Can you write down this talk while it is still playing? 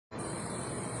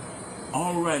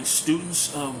All right,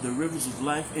 students of the Rivers of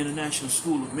Life International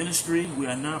School of Ministry, we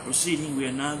are now proceeding. We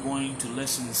are now going to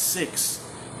lesson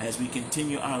 6 as we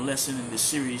continue our lesson in the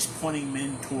series, Pointing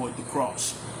Men Toward the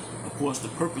Cross. Of course, the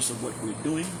purpose of what we're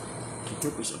doing, the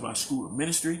purpose of our School of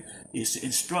Ministry, is to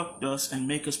instruct us and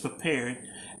make us prepared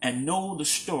and know the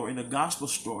story, the gospel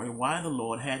story, why the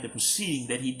Lord had the proceeding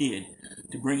that he did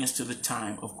to bring us to the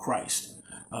time of Christ.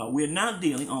 We're now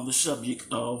dealing on the subject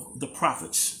of the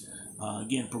prophets.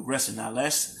 Again, progressing. Now,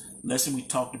 last lesson we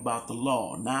talked about the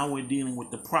law. Now we're dealing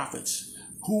with the prophets.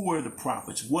 Who were the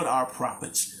prophets? What are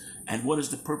prophets? And what is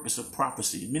the purpose of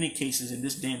prophecy? In many cases, in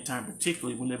this day and time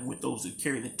particularly, we're living with those that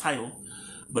carry the title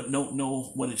but don't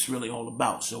know what it's really all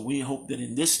about. So we hope that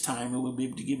in this time we will be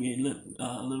able to give you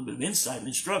a little bit of insight and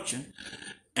instruction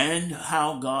and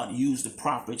how God used the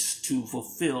prophets to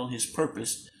fulfill his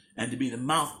purpose and to be the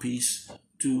mouthpiece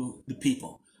to the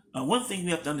people. One thing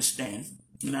we have to understand,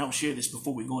 and I'll share this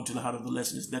before we go into the heart of the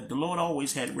lesson, is that the Lord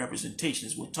always had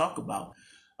representations we'll talk about.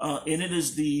 And it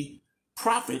is the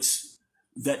prophets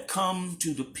that come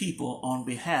to the people on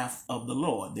behalf of the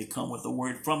Lord. They come with a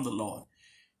word from the Lord.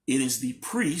 It is the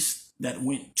priest that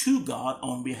went to God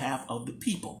on behalf of the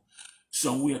people.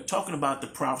 So we are talking about the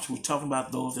prophets. We're talking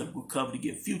about those that will come to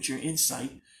give future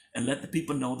insight and let the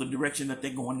people know the direction that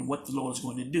they're going and what the Lord is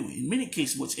going to do. In many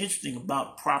cases, what's interesting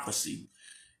about prophecy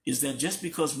is that just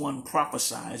because one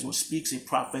prophesies or speaks a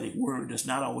prophetic word does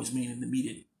not always mean in the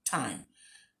immediate time.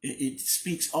 It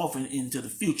speaks often into the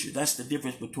future. That's the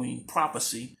difference between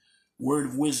prophecy, word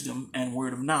of wisdom, and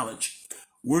word of knowledge.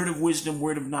 Word of wisdom,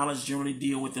 word of knowledge generally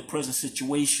deal with the present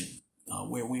situation,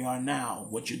 where we are now,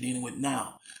 what you're dealing with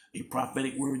now. A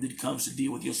prophetic word that comes to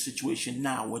deal with your situation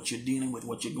now, what you're dealing with,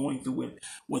 what you're going through with,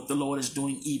 what the Lord is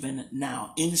doing even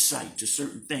now. Insight to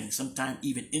certain things, sometimes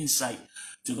even insight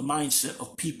to the mindset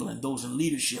of people and those in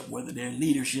leadership, whether their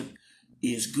leadership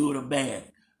is good or bad,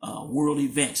 world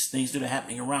events, things that are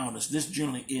happening around us. This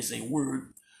generally is a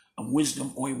word of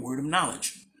wisdom or a word of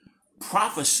knowledge.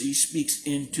 Prophecy speaks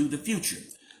into the future.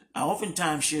 I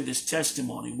oftentimes share this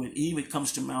testimony with even it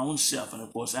comes to my own self. And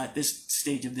of course, at this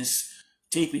stage of this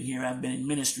taping here, I've been in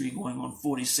ministry going on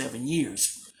 47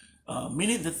 years.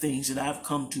 Many of the things that I've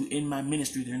come to in my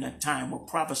ministry during that time were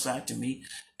prophesied to me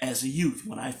as a youth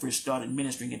when I first started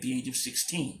ministering at the age of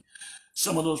 16.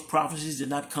 Some of those prophecies did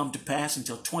not come to pass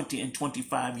until 20 and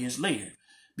 25 years later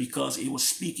because it was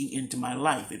speaking into my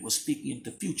life. It was speaking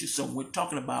into the future. So when we're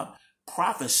talking about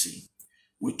prophecy,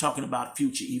 we're talking about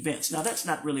future events. Now, that's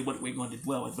not really what we're going to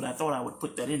dwell with, but I thought I would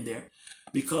put that in there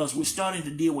because we're starting to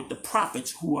deal with the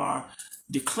prophets who are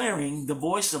declaring the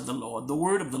voice of the Lord, the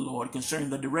word of the Lord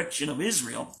concerning the direction of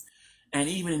Israel, and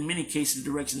even in many cases, the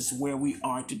directions to where we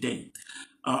are today.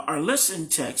 Our lesson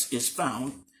text is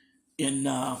found in,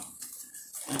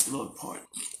 that's the Lord part.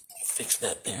 Fix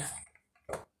that there.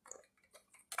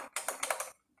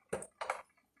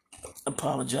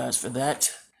 Apologize for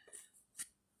that.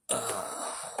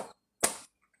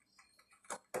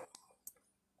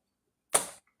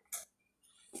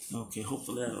 Okay,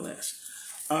 hopefully that'll last.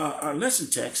 Our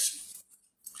lesson text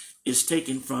is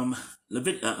taken from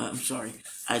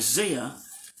Isaiah,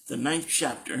 the 9th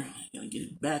chapter. Gotta get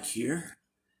it back here.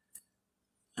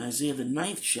 Isaiah, the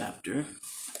 9th chapter,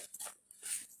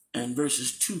 and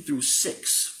verses 2 through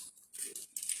 6.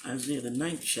 Isaiah, the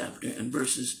 9th chapter, and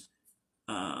verses,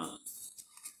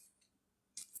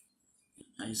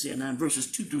 Isaiah 9,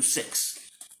 verses 2 through 6.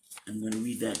 I'm going to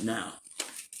read that now.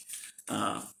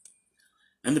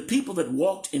 And the people that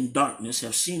walked in darkness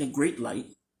have seen a great light.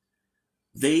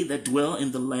 They that dwell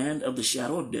in the land of the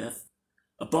shadow of death,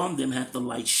 upon them hath the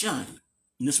light shined.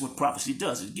 And this is what prophecy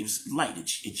does. It gives light.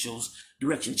 It shows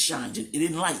direction. It shines. It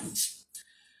enlightens.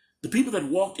 The people that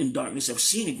walked in darkness have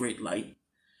seen a great light.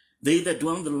 They that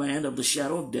dwell in the land of the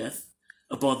shadow of death,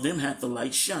 upon them hath the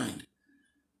light shined.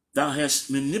 Thou hast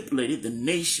manipulated the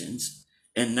nations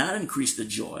and not increased the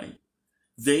joy.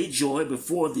 They joy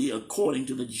before thee according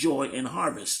to the joy in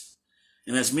harvest,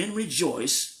 and as men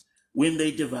rejoice when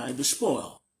they divide the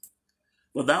spoil.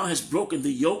 For thou hast broken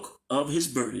the yoke of his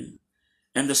burden,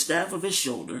 and the staff of his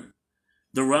shoulder,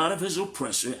 the rod of his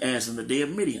oppressor, as in the day of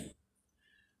Midian.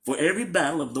 For every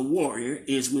battle of the warrior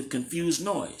is with confused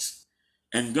noise,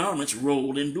 and garments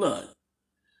rolled in blood.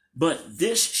 But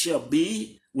this shall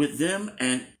be with them,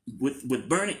 and with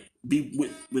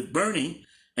burning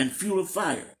and fuel of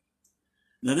fire.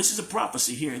 Now, this is a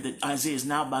prophecy here that Isaiah is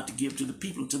now about to give to the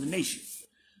people and to the nation.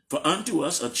 For unto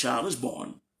us a child is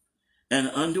born, and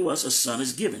unto us a son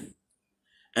is given,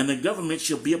 and the government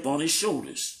shall be upon his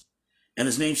shoulders, and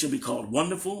his name shall be called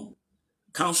Wonderful,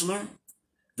 Counselor,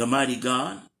 the Mighty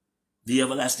God, the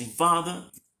Everlasting Father,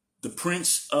 the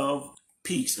Prince of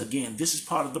peace. Again, this is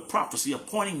part of the prophecy of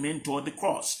pointing men toward the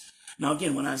cross. Now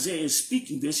again, when Isaiah is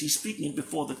speaking this, he's speaking it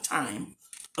before the time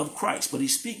of Christ, but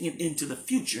he's speaking it into the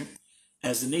future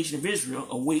as the nation of Israel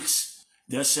awaits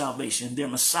their salvation, their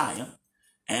Messiah,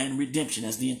 and redemption,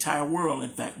 as the entire world, in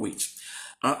fact, waits.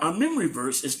 Our memory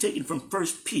verse is taken from 1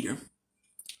 Peter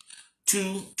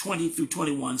 2:20 through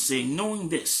 21, saying, knowing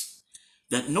this,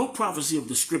 that no prophecy of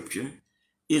the scripture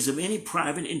is of any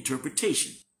private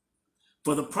interpretation.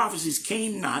 For the prophecies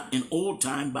came not in old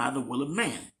time by the will of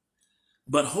man,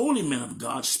 but holy men of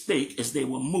God spake as they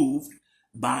were moved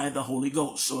by the Holy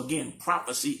Ghost. So again,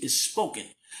 prophecy is spoken.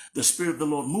 The Spirit of the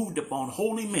Lord moved upon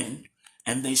holy men,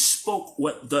 and they spoke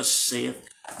what thus saith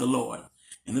the Lord.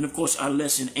 And then, of course, our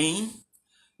lesson aim.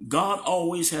 God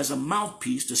always has a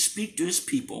mouthpiece to speak to his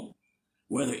people,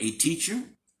 whether a teacher,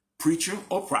 preacher,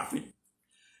 or prophet.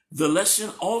 The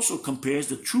lesson also compares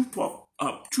the true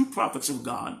prophets of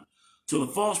God to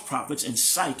the false prophets and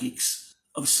psychics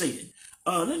of Satan.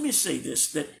 Let me say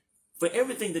this, that for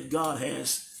everything that God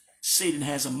has, Satan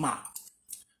has a mock.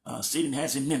 Satan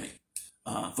has a mimic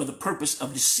for the purpose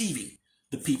of deceiving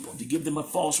the people, to give them a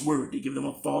false word, to give them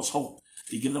a false hope,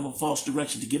 to give them a false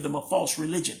direction, to give them a false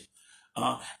religion.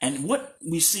 And what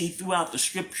we see throughout the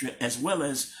scripture, as well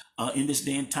as in this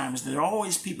day and time, is that there are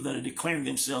always people that are declaring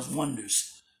themselves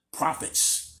wonders,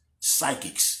 prophets,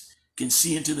 psychics, can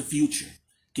see into the future,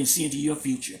 can see into your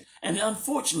future. And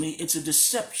unfortunately, it's a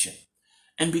deception.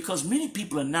 And because many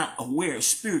people are not aware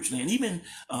spiritually, and even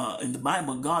in the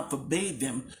Bible, God forbade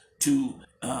them to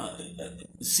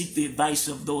seek the advice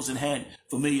of those that had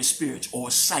familiar spirits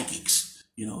or psychics.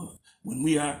 You know, when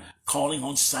we are calling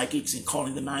on psychics and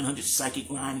calling the 900 psychic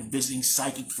line and visiting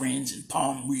psychic friends and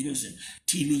palm readers and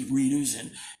tea leaf readers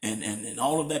and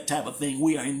all of that type of thing,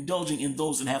 we are indulging in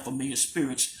those that have familiar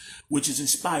spirits, which is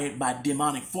inspired by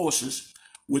demonic forces,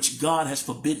 which God has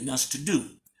forbidden us to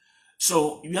do.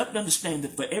 So you have to understand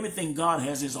that for everything God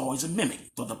has, is always a mimic.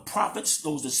 For the prophets,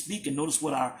 those that speak, and notice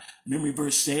what our memory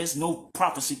verse says, no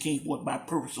prophecy came forth by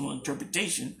personal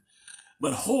interpretation,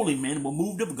 but holy men were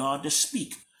moved of God to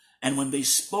speak. And when they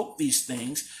spoke these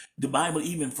things, the Bible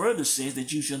even further says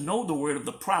that you shall know the word of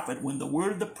the prophet when the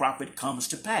word of the prophet comes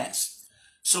to pass.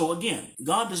 So again,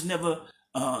 God does never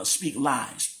speak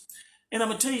lies. And I'm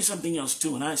going to tell you something else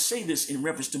too, and I say this in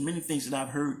reference to many things that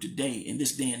I've heard today in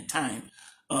this day and time,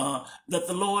 that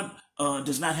the Lord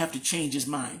does not have to change his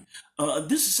mind.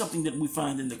 This is something that we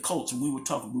find in the cults, and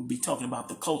we'll be talking about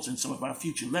the cults in some of our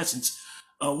future lessons.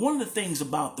 One of the things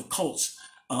about the cults,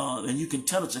 and you can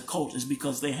tell it's a cult, is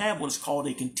because they have what is called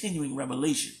a continuing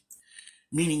revelation,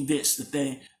 meaning this,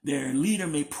 that their leader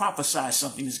may prophesy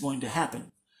something is going to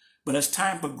happen. But as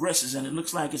time progresses and it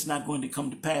looks like it's not going to come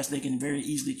to pass, they can very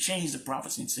easily change the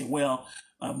prophecy and say, well,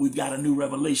 we've got a new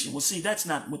revelation. Well, see, that's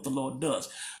not what the Lord does.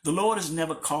 The Lord is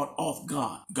never caught off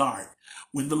guard.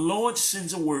 When the Lord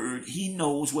sends a word, he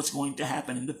knows what's going to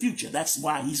happen in the future. That's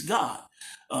why he's God.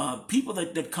 People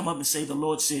that come up and say the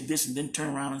Lord said this and then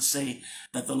turn around and say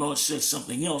that the Lord said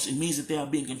something else, it means that they are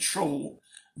being controlled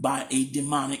by a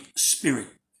demonic spirit,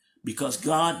 because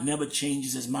God never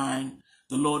changes his mind.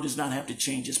 The Lord does not have to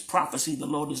change his prophecy. The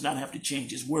Lord does not have to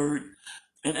change his word.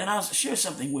 And I'll share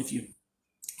something with you.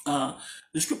 The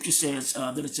scripture says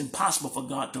that it's impossible for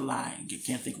God to lie. You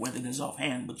can't think whether it is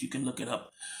offhand, but you can look it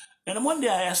up. And one day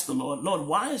I asked the Lord, Lord,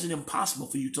 why is it impossible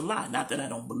for you to lie? Not that I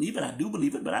don't believe it. I do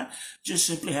believe it, but I just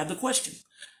simply have the question.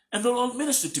 And the Lord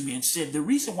ministered to me and said, the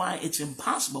reason why it's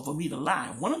impossible for me to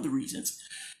lie, one of the reasons,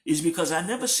 is because I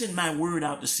never send my word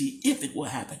out to see if it will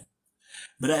happen.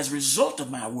 But as a result of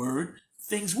my word,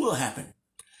 things will happen.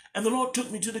 And the Lord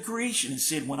took me to the creation and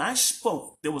said, when I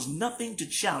spoke, there was nothing to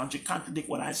challenge or contradict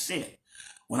what I said.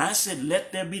 When I said,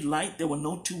 let there be light, there were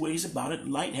no two ways about it.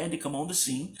 Light had to come on the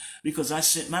scene because I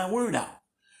sent my word out.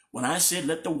 When I said,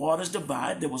 let the waters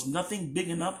divide, there was nothing big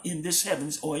enough in this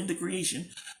heavens or in the creation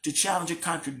to challenge or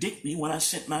contradict me. When I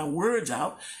sent my words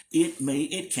out,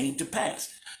 it came to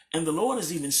pass. And the Lord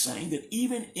is even saying that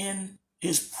even in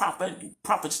his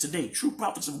prophets today, true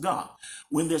prophets of God,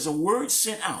 when there's a word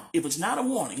sent out, if it's not a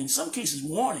warning, in some cases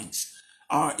warnings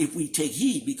are if we take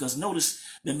heed, because notice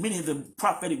that many of the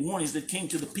prophetic warnings that came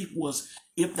to the people was,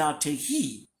 if thou take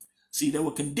heed. See, there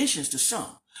were conditions to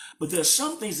some, but there are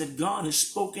some things that God has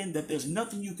spoken that there's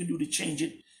nothing you can do to change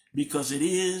it, because it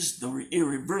is the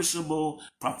irreversible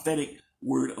prophetic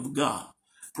word of God.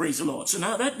 Praise the Lord. So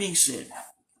now that being said,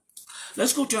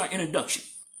 let's go to our introduction.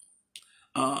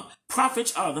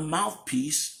 Prophets are the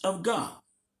mouthpiece of God.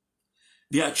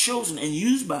 They are chosen and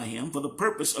used by him for the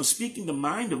purpose of speaking the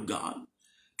mind of God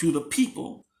to the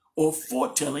people or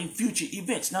foretelling future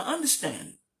events. Now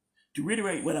understand to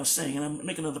reiterate what I was saying, and I'm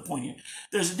making another point here.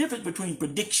 There's a difference between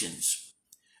predictions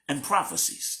and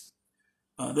prophecies.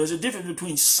 There's a difference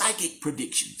between psychic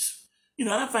predictions. You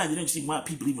know, and I find it interesting why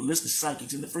people even listen to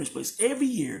psychics in the first place. Every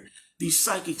year, these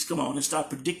psychics come on and start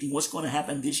predicting what's going to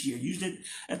happen this year. Usually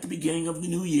at the beginning of the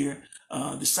new year,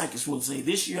 the psychics will say,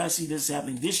 this year I see this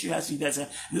happening, this year I see that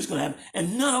happening, this is going to happen.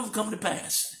 And none of them come to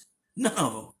pass. None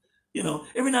of them. You know,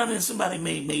 every now and then somebody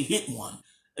may hit one.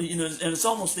 You know, and it's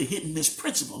almost a hit and miss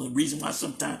principle. The reason why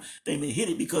sometimes they may hit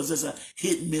it because there's a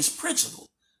hit and miss principle.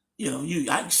 You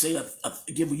know, I can say,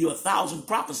 give you 1,000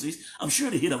 prophecies. I'm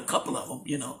sure to hit a couple of them,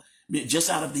 you know, just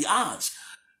out of the odds.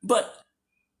 But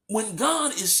when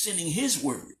God is sending his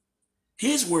word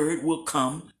will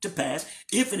come to pass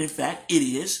if, and in fact, it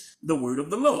is the word of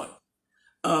the Lord.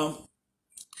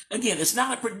 Again, it's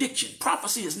not a prediction.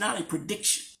 Prophecy is not a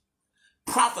prediction.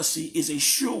 Prophecy is a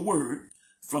sure word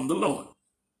from the Lord.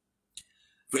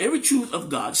 For every truth of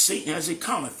God, Satan has a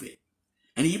counterfeit,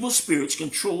 and evil spirits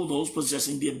control those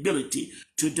possessing the ability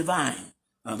to divine.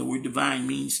 The word divine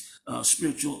means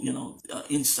spiritual,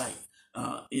 insight.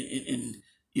 And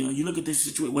you look at this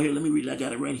situation. Well, here, let me read it. I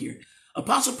got it right here.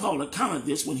 Apostle Paul encountered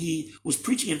this when he was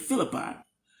preaching in Philippi,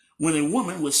 when a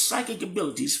woman with psychic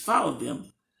abilities followed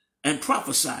them and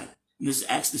prophesied. And this is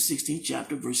Acts the 16th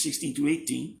chapter, verse 16 through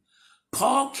 18.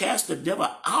 Paul cast the devil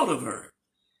out of her,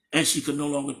 and she could no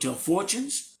longer tell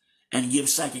fortunes and give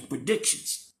psychic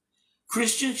predictions.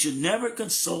 Christians should never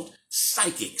consult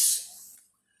psychics.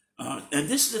 And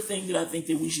this is the thing that I think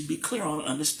that we should be clear on and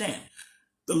understand.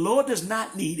 The Lord does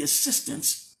not need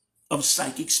assistance of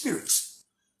psychic spirits.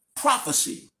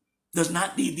 Prophecy does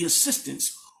not need the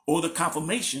assistance or the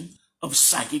confirmation of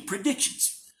psychic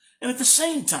predictions. And at the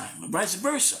same time, vice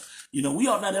versa, we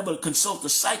ought not ever consult the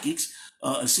psychics.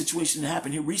 A situation that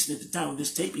happened here recently at the time of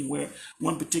this taping where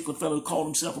one particular fellow who called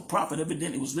himself a prophet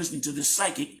evidently was listening to this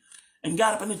psychic and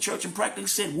got up in the church and practically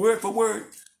said word for word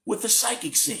what the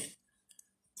psychic said.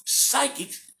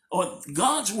 Psychics, or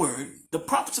God's word, the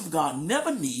prophets of God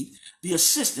never need the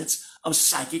assistance of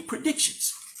psychic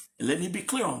predictions. And let me be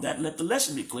clear on that. Let the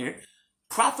lesson be clear.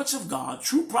 Prophets of God,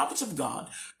 true prophets of God,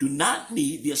 do not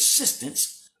need the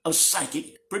assistance of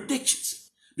psychic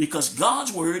predictions, because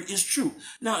God's word is true.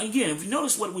 Now, again, if you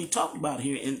notice what we talked about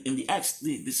here in the Acts,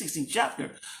 the 16th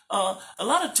chapter, a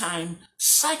lot of time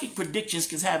psychic predictions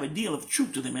can have a deal of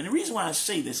truth to them. And the reason why I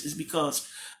say this is because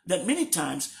that many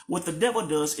times what the devil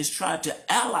does is try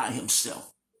to ally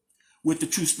himself with the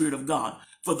true spirit of God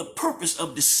for the purpose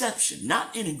of deception,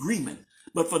 not in agreement,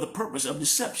 but for the purpose of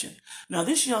deception. Now,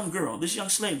 this young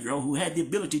slave girl who had the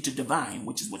ability to divine,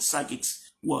 which is what psychics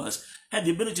had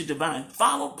the ability to divine,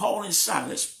 followed Paul and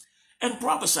Silas and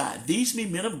prophesied, these be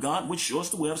men of God, which show us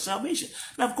the way of salvation.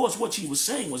 Now, of course, what she was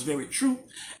saying was very true,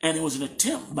 and it was an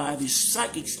attempt by the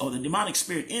psychics or the demonic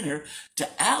spirit in her to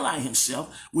ally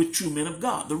himself with true men of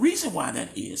God. The reason why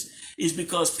that is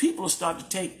because people start to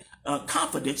take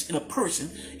confidence in a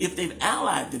person if they've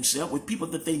allied themselves with people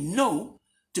that they know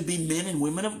to be men and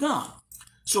women of God.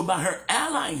 So by her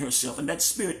allying herself and that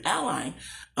spirit allying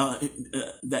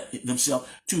themselves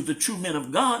to the true men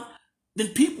of God, then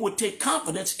people would take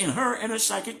confidence in her and her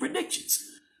psychic predictions,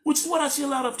 which is what I see a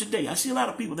lot of today. I see a lot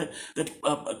of people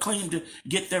that claim to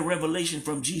get their revelation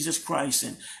from Jesus Christ,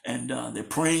 and they're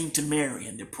praying to Mary,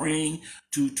 and they're praying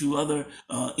to other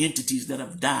entities that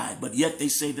have died, but yet they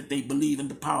say that they believe in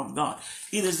the power of God.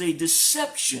 It is a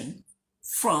deception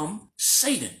from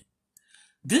Satan.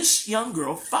 This young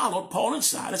girl followed Paul and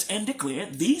Silas and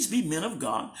declared, these be men of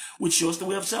God, which show us the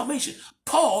way of salvation.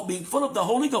 Paul, being full of the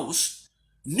Holy Ghost,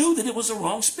 knew that it was a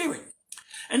wrong spirit.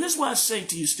 And this is why I say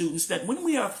to you students that when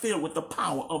we are filled with the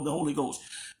power of the Holy Ghost,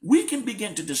 we can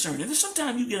begin to discern. And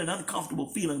sometimes you get an uncomfortable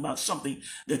feeling about something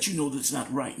that you know that's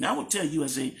not right. Now, I will tell you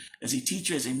as a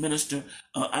teacher, as a minister,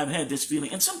 I've had this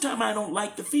feeling. And sometimes I don't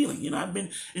like the feeling. I've been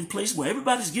in places where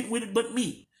everybody's getting with it but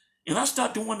me. And I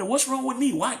start to wonder, what's wrong with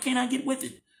me? Why can't I get with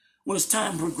it? Well, as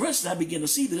time progresses, I begin to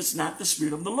see that it's not the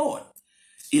Spirit of the Lord.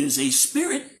 It is a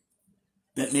spirit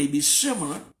that may be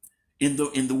similar in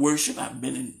the worship. I've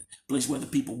been in place where the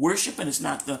people worship, and it's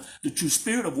not the true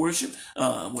spirit of worship,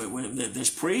 where there's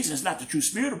praise, and it's not the true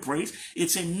spirit of praise.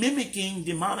 It's a mimicking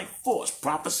demonic force,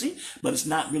 prophecy, but it's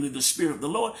not really the Spirit of the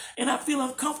Lord. And I feel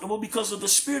uncomfortable because of the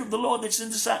Spirit of the Lord that's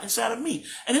inside of me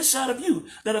and inside of you,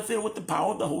 that are filled with the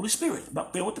power of the Holy Spirit,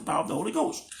 filled with the power of the Holy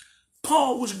Ghost.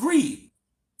 Paul was grieved.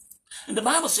 And the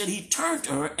Bible said he turned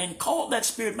to her and called that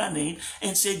spirit by name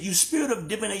and said, you spirit of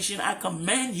divination, I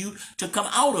command you to come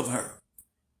out of her.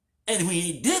 And when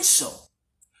he did so,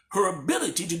 her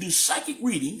ability to do psychic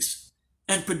readings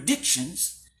and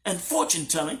predictions and fortune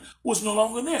telling was no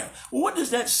longer there. Well, what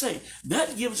does that say?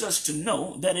 That gives us to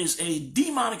know that is a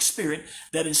demonic spirit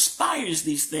that inspires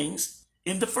these things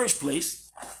in the first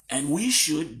place, and we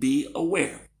should be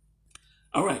aware.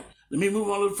 All right, let me move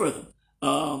on a little further.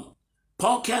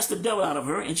 Paul cast the devil out of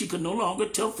her, and she could no longer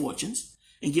tell fortunes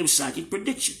and give psychic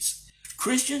predictions.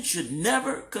 Christians should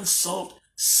never consult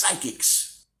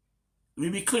psychics. Let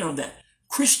me be clear on that.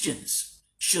 Christians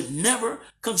should never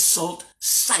consult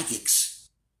psychics.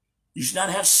 You should not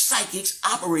have psychics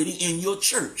operating in your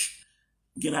church.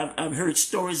 Again, I've heard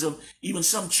stories of even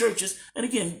some churches, and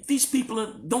again, these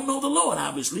people don't know the Lord,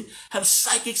 obviously, have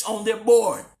psychics on their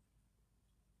board.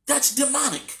 That's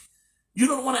demonic. You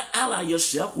don't want to ally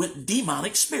yourself with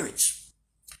demonic spirits.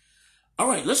 All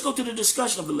right, let's go to the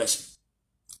discussion of the lesson.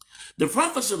 The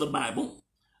prophets of the Bible,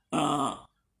 I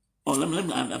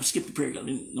skipped the paragraph.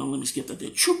 No, let me skip that there.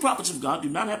 True prophets of God do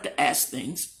not have to ask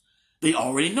things. They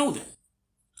already know them.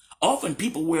 Often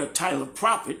people wear a title of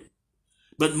prophet,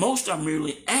 but most are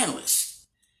merely analysts.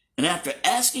 And after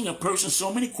asking a person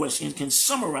so many questions, can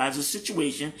summarize a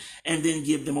situation and then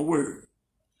give them a word.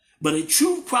 But a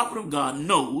true prophet of God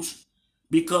knows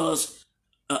because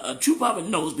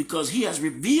he has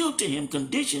revealed to him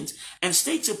conditions and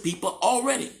states of people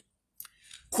already.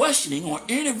 Questioning or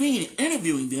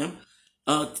interviewing them,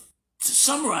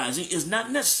 summarizing is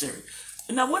not necessary.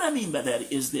 Now, what I mean by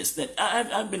that is this, that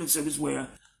I've been in service where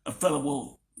a fellow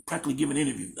will practically give an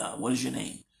interview. What is your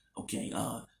name? Okay.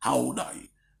 How old are you?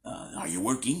 Are you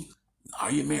working?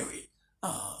 Are you married?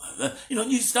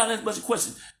 You start asking a bunch of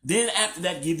questions. Then after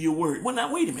that, give you a word. Well,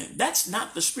 now, wait a minute. That's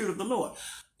not the Spirit of the Lord.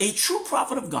 A true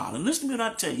prophet of God, and listen to me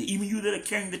when I tell you, even you that are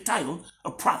carrying the title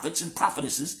of prophets and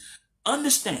prophetesses,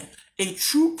 understand, a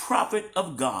true prophet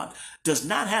of God does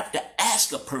not have to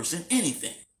ask a person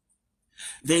anything.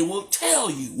 They will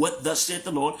tell you what thus saith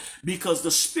the Lord, because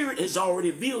the Spirit has already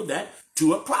revealed that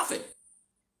to a prophet.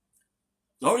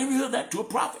 Already revealed that to a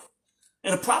prophet.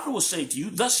 And a prophet will say to you,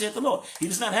 thus saith the Lord. He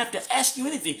does not have to ask you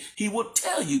anything. He will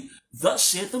tell you, thus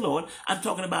saith the Lord. I'm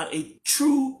talking about a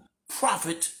true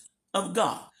prophet of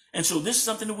God. And so this is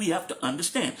something that we have to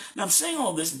understand. Now I'm saying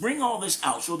all this, bring all this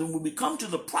out so that when we come to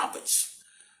the prophets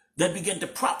that began to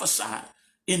prophesy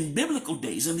in biblical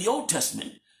days, in the Old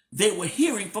Testament, they were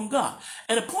hearing from God.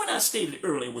 And the point I stated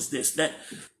earlier was this, that,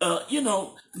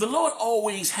 the Lord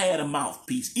always had a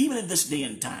mouthpiece, even in this day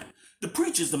and time. The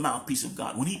preacher is the mouthpiece of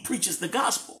God. When he preaches the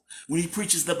gospel, when he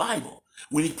preaches the Bible,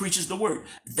 when he preaches the word,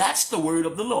 that's the word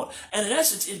of the Lord. And in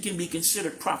essence, it can be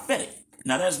considered prophetic.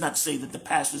 Now, that does not say that the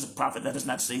pastor is a prophet. That does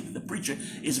not say that the preacher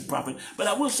is a prophet. But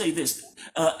I will say this,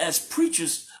 as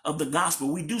preachers of the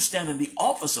gospel, we do stand in the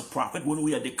office of prophet when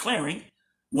we are declaring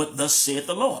what thus saith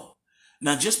the Lord.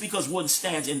 Now, just because one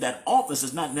stands in that office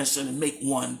does not necessarily make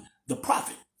one the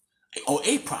prophet or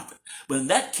a prophet. But in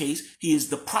that case, he is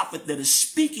the prophet that is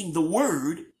speaking the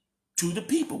word to the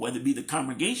people, whether it be the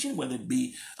congregation, whether it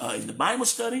be in the Bible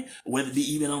study, or whether it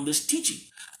be even on this teaching.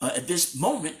 At this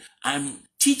moment, I'm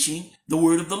teaching the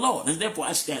word of the Lord, and therefore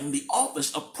I stand in the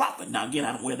office of prophet. Now, again,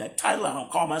 I don't wear that title. I don't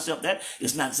call myself that.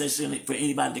 It's not necessarily for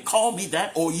anybody to call me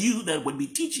that, or you that would be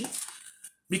teaching.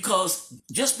 Because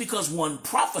just because one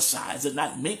prophesies does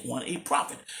not make one a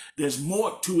prophet. There's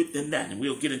more to it than that, and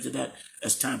we'll get into that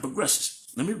as time progresses.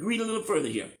 Let me read a little further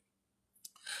here.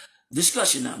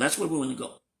 Discussion now. That's where we want to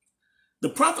go. The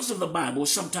prophets of the Bible were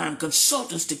sometimes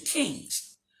consultants to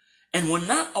kings and were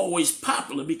not always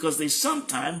popular because they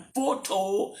sometimes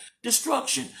foretold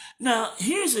destruction. Now,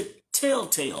 here's a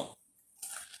telltale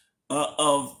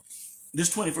of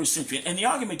this 21st century, and the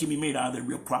argument can be made, are there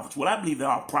real prophets? Well, I believe there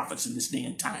are prophets in this day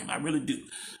and time. I really do.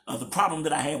 The problem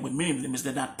that I have with many of them is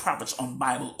they're not prophets on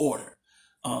Bible order.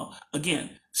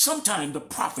 Again, sometimes the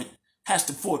prophet has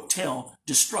to foretell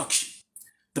destruction.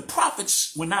 The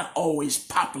prophets were not always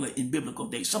popular in biblical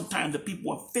days. Sometimes the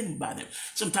people were offended by them.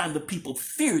 Sometimes the people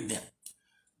feared them.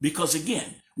 Because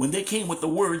again, when they came with the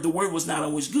word was not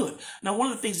always good. Now,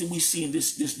 one of the things that we see in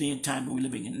this day and time that we're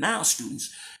living in now,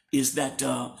 students, is that,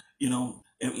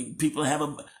 people have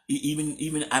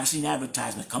even I've seen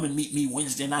advertisements, come and meet me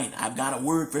Wednesday night. I've got a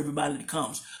word for everybody that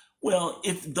comes. Well,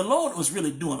 if the Lord was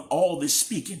really doing all this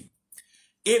speaking,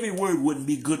 every word wouldn't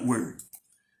be good word.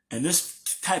 And this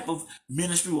type of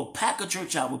ministry will pack a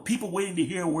church out with people waiting to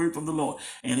hear a word from the Lord.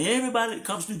 And everybody that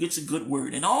comes through gets a good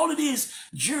word. And all it is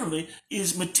generally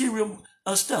is material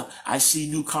stuff. I see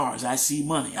new cars. I see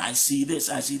money. I see this.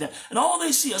 I see that. And all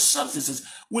they see are substances.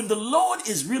 When the Lord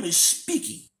is really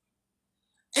speaking,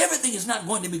 everything is not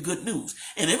going to be good news.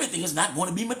 And everything is not going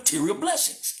to be material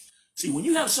blessings. See, when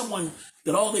you have someone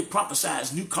that all they prophesy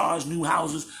is new cars, new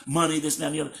houses, money, this, that,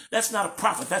 and the other, that's not a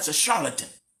prophet. That's a charlatan.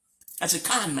 That's a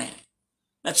con man.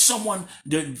 That's someone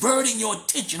diverting your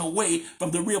attention away from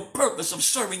the real purpose of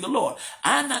serving the Lord.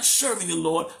 I'm not serving the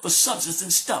Lord for substance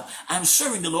and stuff. I'm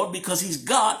serving the Lord because he's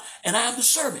God and I am the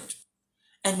servant.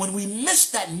 And when we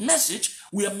miss that message,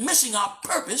 we are missing our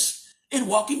purpose in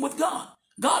walking with God.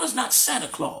 God is not Santa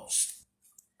Claus.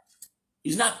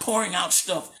 He's not pouring out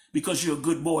stuff because you're a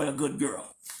good boy or a good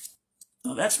girl.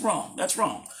 No, that's wrong. That's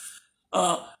wrong.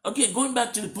 Again, going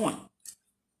back to the point,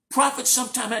 prophets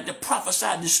sometimes had to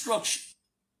prophesy destruction.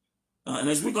 And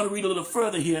as we're going to read a little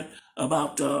further here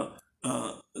about,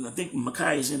 I think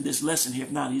Micaiah is in this lesson here.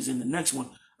 If not, he's in the next one.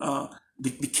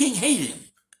 The king hated him,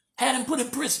 had him put in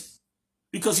prison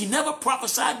because he never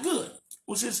prophesied good.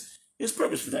 Was his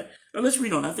purpose for that. Now let's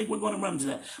read on. I think we're going to run into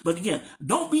that. But again,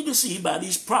 don't be deceived by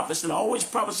these prophets that are always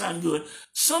prophesying good.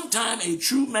 Sometime a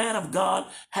true man of God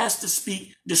has to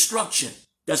speak destruction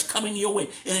that's coming your way.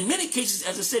 And in many cases,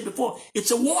 as I said before,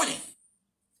 it's a warning.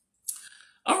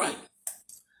 All right.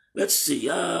 Let's see.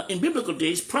 In biblical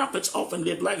days, prophets often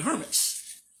lived like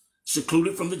hermits,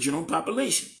 secluded from the general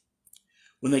population.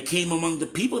 When they came among the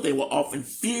people, they were often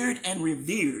feared and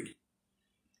revered.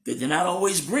 They did not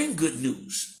always bring good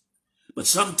news, but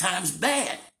sometimes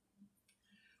bad.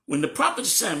 When the prophet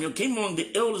Samuel came among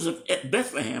the elders of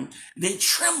Bethlehem, they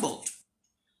trembled,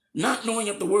 not knowing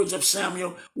if the words of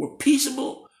Samuel were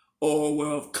peaceable or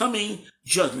were of coming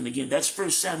judgment. Again, that's 1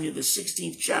 Samuel, the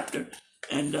 16th chapter,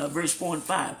 and verse 4 and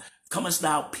 5. Comest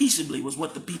thou peaceably was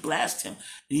what the people asked him.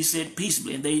 And he said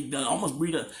peaceably, and they almost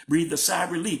breathed a sigh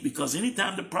of relief, because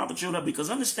anytime the prophet showed up, because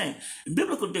understand, in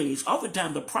biblical days,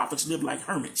 oftentimes the prophets lived like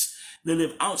hermits. They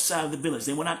lived outside of the village.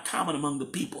 They were not common among the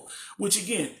people, which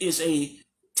again is a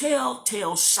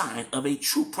telltale sign of a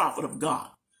true prophet of God.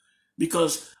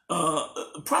 Because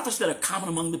prophets that are common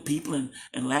among the people and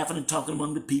laughing and talking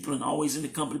among the people and always in the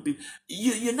company of people,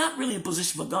 you're not really in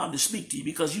position for God to speak to you,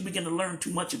 because you begin to learn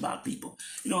too much about people.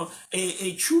 You know,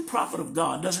 a true prophet of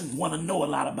God doesn't want to know a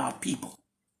lot about people.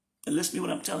 And listen to what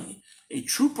I'm telling you. A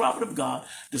true prophet of God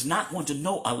does not want to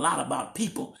know a lot about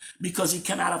people, because he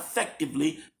cannot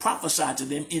effectively prophesy to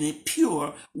them in a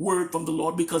pure word from the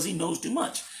Lord, because he knows too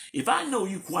much. If I know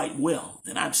you quite well,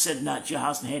 and I've sat at your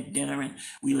house and had dinner and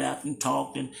we laughed and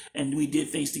talked and we did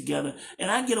things together, and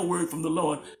I get a word from the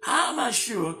Lord, how am I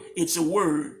sure it's a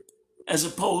word as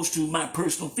opposed to my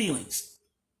personal feelings?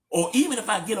 Or even if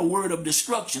I get a word of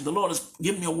destruction, the Lord has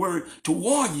given me a word to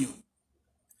warn you.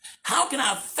 How can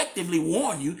I effectively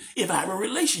warn you if I have a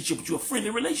relationship with you, a friendly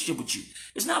relationship with you?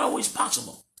 It's not always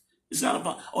possible. It's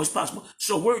not always possible.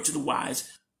 So word to the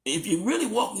wise, if you're really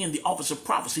walking in the office of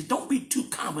prophecy, don't be too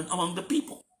common among the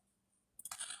people.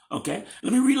 Okay,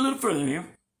 let me read a little further here.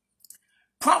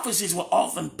 Prophecies were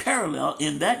often parallel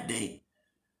in that day,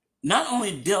 not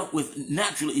only dealt with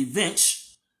natural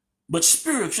events, but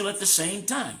spiritual at the same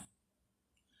time.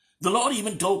 The Lord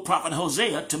even told prophet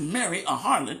Hosea to marry a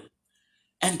harlot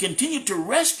and continued to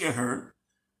rescue her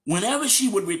whenever she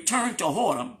would return to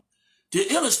whoredom, to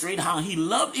illustrate how he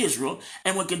loved Israel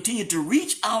and would continue to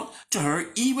reach out to her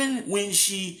even when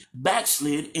she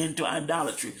backslid into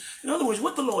idolatry. In other words,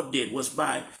 what the Lord did was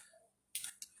by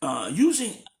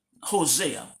using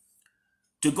Hosea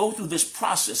to go through this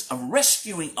process of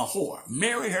rescuing a whore,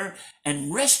 marry her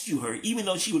and rescue her, even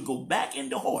though she would go back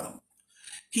into whoredom.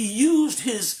 He used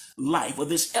his life, or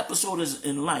this episode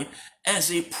in life, as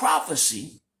a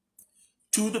prophecy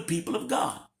to the people of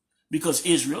God, because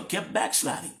Israel kept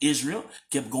backsliding. Israel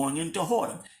kept going into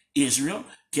whoredom. Israel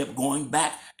kept going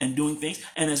back and doing things.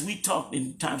 And as we talked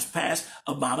in times past,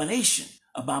 abomination.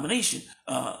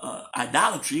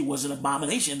 Idolatry was an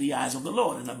abomination in the eyes of the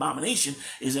Lord. An abomination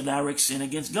is a direct sin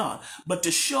against God. But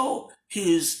to show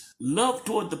his love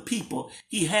toward the people,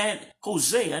 he had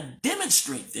Hosea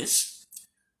demonstrate this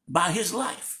by his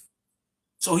life.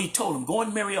 So he told him, go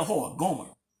and marry a whore, Gomer.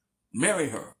 Marry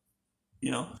her,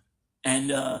 you know.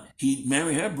 And he'd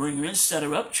marry her, bring her in, set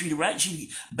her up, treat her right.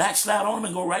 She'd backslide on him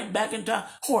and go right back into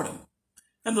whoredom.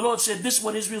 And the Lord said, this is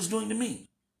what Israel's doing to me.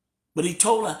 But he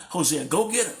told Hosea, go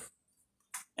get her.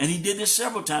 And he did this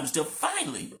several times till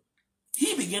finally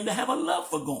he began to have a love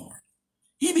for Gomer.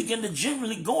 He began to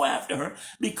genuinely go after her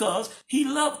because he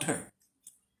loved her.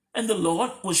 And the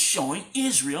Lord was showing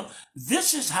Israel,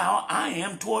 this is how I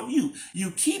am toward you.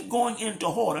 You keep going into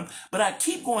whoredom, but I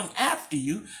keep going after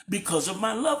you because of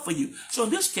my love for you. So in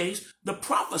this case, the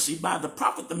prophecy by the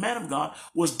prophet, the man of God,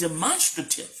 was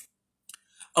demonstrative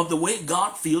of the way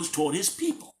God feels toward his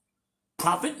people.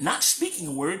 Prophet, not speaking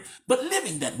a word, but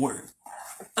living that word,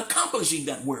 accomplishing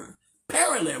that word,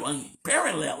 paralleling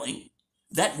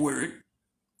that word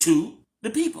to the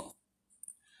people.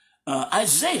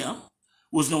 Isaiah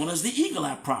was known as the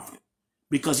eagle-eye prophet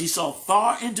because he saw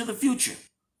far into the future.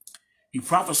 He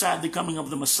prophesied the coming of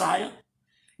the Messiah,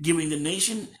 giving the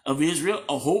nation of Israel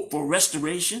a hope for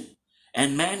restoration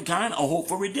and mankind a hope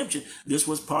for redemption. This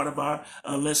was part of our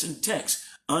lesson text.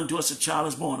 Unto us a child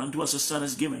is born, unto us a son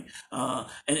is given. And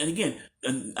again,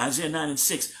 in Isaiah 9 and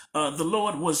 6, the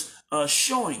Lord was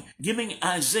giving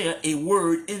Isaiah a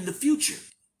word in the future,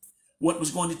 what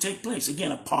was going to take place.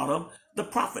 Again, a part of the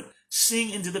prophet,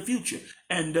 seeing into the future.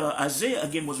 And Isaiah,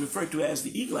 again, was referred to as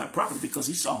the eagle-eyed prophet because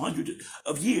he saw hundreds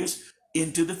of years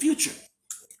into the future,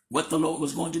 what the Lord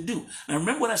was going to do. Now,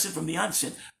 remember what I said from the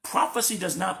onset. Prophecy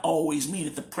does not always mean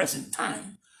at the present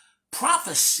time.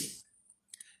 Prophecy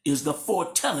is the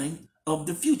foretelling of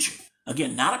the future.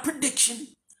 Again, not a prediction,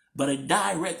 but a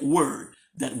direct word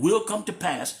that will come to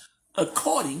pass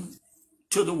according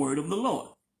to the word of the Lord.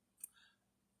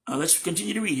 Let's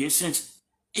continue to read here. Since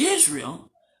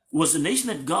Israel was the nation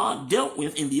that God dealt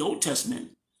with in the Old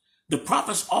Testament, the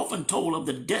prophets often told of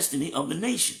the destiny of the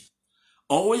nation,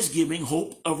 always giving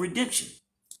hope of redemption.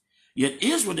 Yet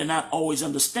Israel did not always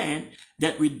understand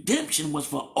that redemption was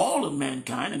for all of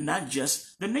mankind and not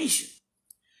just the nation.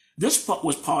 This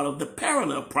was part of the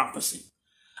parallel prophecy.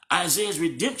 Isaiah's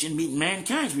redemption meant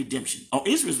mankind's redemption, or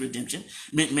Israel's redemption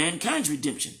meant mankind's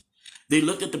redemption. They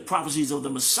looked at the prophecies of the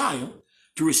Messiah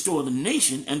to restore the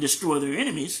nation and destroy their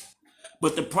enemies,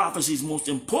 but the prophecies most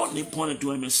importantly pointed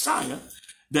to a Messiah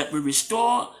that would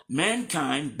restore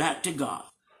mankind back to God.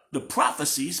 The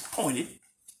prophecies pointed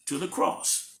to the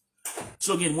cross.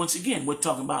 So again, once again, we're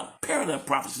talking about parallel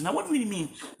prophecies. Now, what do we mean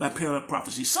by parallel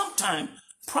prophecies? Sometimes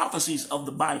prophecies of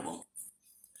the Bible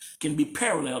can be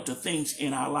parallel to things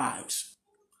in our lives,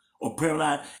 or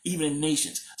parallel even in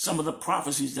nations. Some of the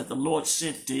prophecies that the Lord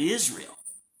sent to Israel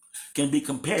can be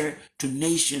compared to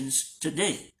nations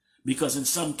today, because in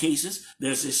some cases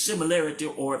there's a similarity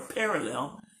or a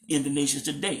parallel in the nations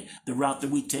today. The route that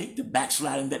we take, the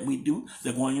backsliding that we do,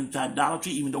 they're going into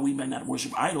idolatry, even though we may not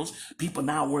worship idols. People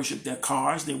now worship their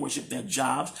cars, they worship their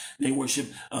jobs, they worship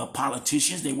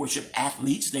politicians, they worship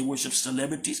athletes, they worship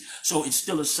celebrities. So it's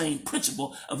still the same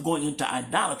principle of going into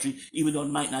idolatry, even though it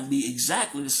might not be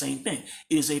exactly the same thing.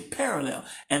 It is a parallel.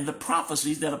 And the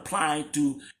prophecies that apply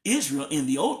to Israel in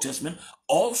the Old Testament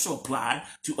also apply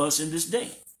to us in this day.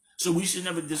 So we should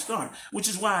never discard, which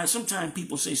is why sometimes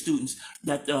people say, students,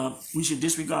 that we should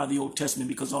disregard the Old Testament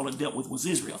because all it dealt with was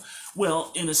Israel.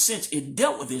 Well, in a sense, it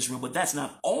dealt with Israel, but that's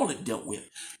not all it dealt with.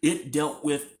 It dealt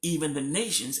with even the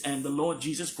nations and the Lord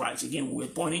Jesus Christ. Again, we're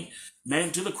pointing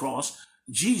man to the cross,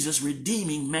 Jesus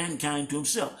redeeming mankind to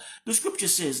himself. The scripture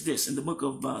says this in the book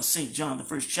of St. John, the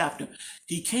 1st chapter.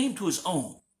 He came to his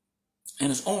own, and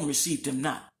his own received him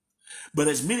not. But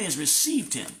as many as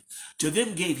received him, to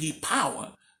them gave he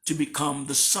power to become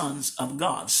the sons of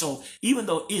God. So even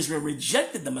though Israel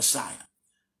rejected the Messiah,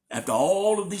 after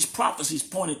all of these prophecies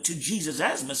pointed to Jesus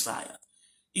as Messiah,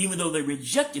 even though they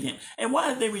rejected him. And why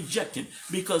did they reject him?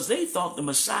 Because they thought the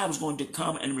Messiah was going to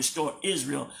come and restore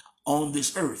Israel on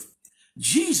this earth.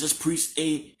 Jesus preached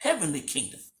a heavenly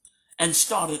kingdom and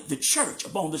started the church.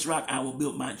 Upon this rock I will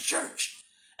build my church,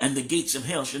 and the gates of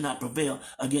hell shall not prevail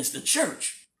against the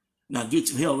church. Now,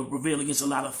 gates of hell will prevail against a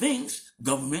lot of things,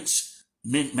 governments,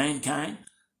 mankind,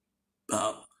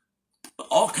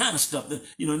 all kind of stuff.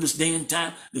 In this day and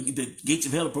time, the gates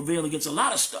of hell prevail against a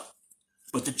lot of stuff.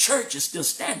 But the church is still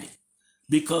standing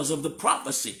because of the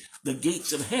prophecy. The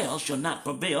gates of hell shall not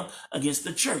prevail against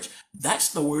the church. That's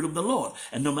the word of the Lord.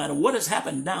 And no matter what has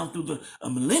happened down through the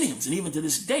millenniums and even to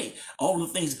this day, all the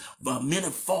things, men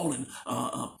have fallen,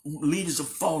 leaders have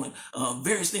fallen,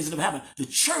 various things that have happened, the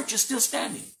church is still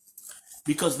standing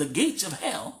because the gates of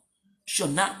hell shall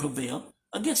not prevail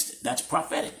against it. That's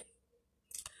prophetic.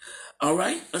 All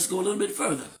right, let's go a little bit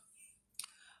further.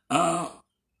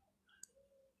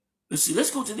 Let's see.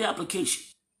 Let's go to the application.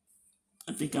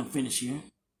 I think I'm finished here.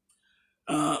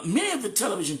 Many of the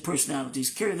television personalities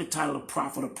carry the title of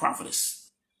prophet or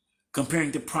prophetess,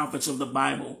 comparing the prophets of the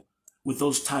Bible with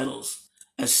those titles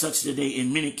as such today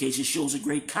in many cases shows a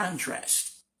great contrast.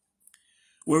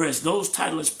 Whereas those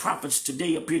titled as prophets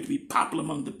today appear to be popular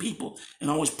among the people and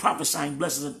always prophesying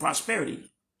blessings and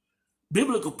prosperity,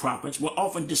 biblical prophets were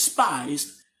often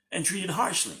despised and treated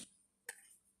harshly.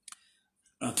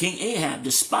 King Ahab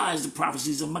despised the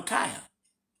prophecies of Micaiah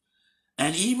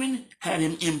and even had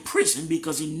him imprisoned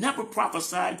because he never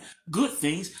prophesied good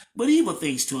things but evil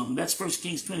things to him. That's 1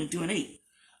 Kings 22 and 8.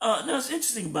 Now, it's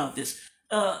interesting about this.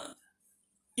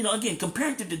 Again,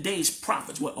 comparing to today's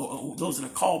prophets, or those that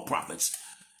are called prophets,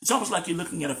 it's almost like you're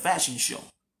looking at a fashion show.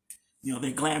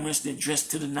 They're glamorous, they're dressed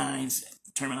to the nines,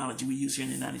 terminology we use here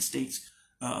in the United States.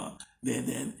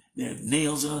 Their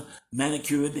nails are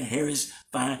manicured, their hair is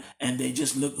fine, and they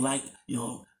just look like,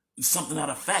 something out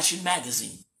of fashion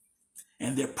magazine.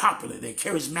 And they're popular, they're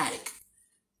charismatic,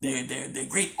 they're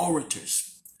great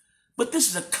orators. But this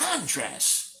is a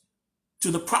contrast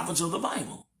to the prophets of the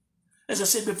Bible. As I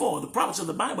said before, the prophets of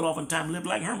the Bible oftentimes lived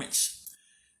like hermits.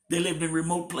 They lived in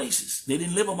remote places. They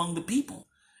didn't live among the people.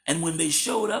 And when they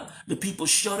showed up, the people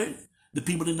shuddered. The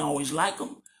people didn't always like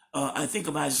them. I think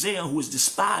of Isaiah, who was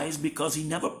despised because he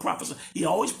never prophesied. He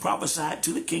always prophesied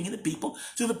to the king and the people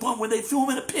to the point where they threw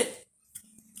him in a pit.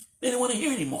 They didn't want to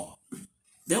hear anymore.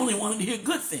 They only wanted to hear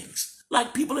good things,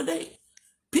 like people today.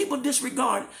 People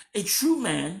disregard a true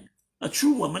man, a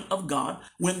true woman of God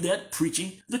when they're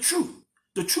preaching the truth.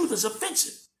 The truth is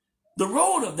offensive. The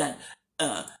road of that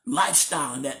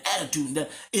lifestyle and that attitude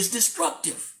that is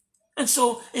destructive. And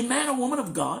so a man or woman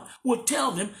of God will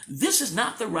tell them, this is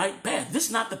not the right path. This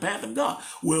is not the path of God.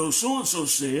 Well, so-and-so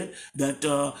said that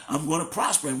I'm going to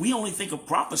prosper. And we only think of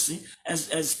prophecy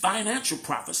as financial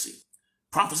prophecy,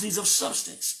 prophecies of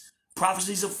substance,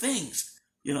 prophecies of things.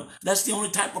 You know, that's the only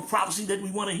type of prophecy that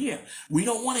we want to hear. We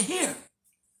don't want to hear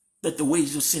that the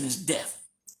wages of sin is death,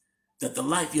 that the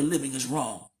life you're living is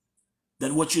wrong,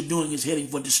 that what you're doing is heading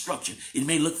for destruction. It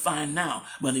may look fine now,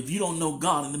 but if you don't know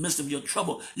God in the midst of your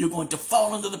trouble, you're going to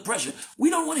fall under the pressure.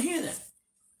 We don't want to hear that.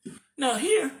 Now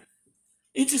here,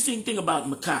 interesting thing about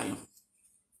Micaiah.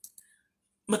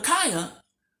 Micaiah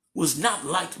was not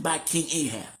liked by King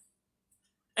Ahab.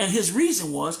 And his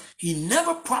reason was he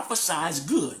never prophesied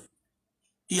good.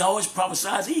 He always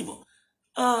prophesied evil.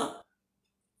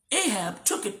 Ahab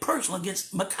took it personal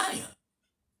against Micaiah.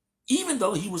 Even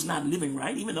though he was not living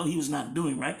right, even though he was not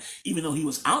doing right, even though he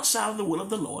was outside of the will of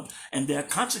the Lord, and there are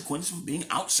consequences for being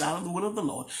outside of the will of the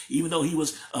Lord, even though he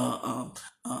was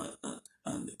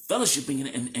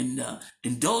fellowshipping and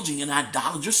indulging in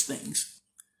idolatrous things,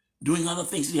 doing other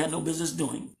things that he had no business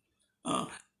doing.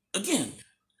 Again,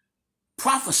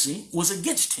 prophecy was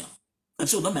against him. And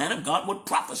so the man of God would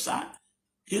prophesy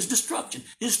his destruction,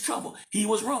 his trouble. He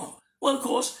was wrong. Well, of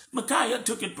course, Ahab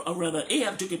took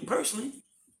it personally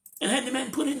and had the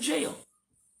man put in jail.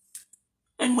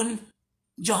 And when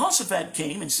Jehoshaphat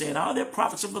came and said, are there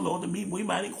prophets of the Lord that we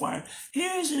might inquire?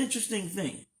 Here's an interesting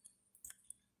thing.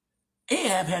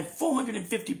 Ahab had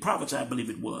 450 prophets, I believe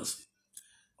it was,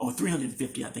 or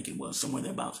 350, I think it was, somewhere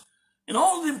thereabouts. And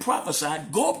all of them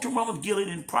prophesied, go up to Ramoth Gilead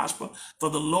and prosper, for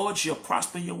the Lord shall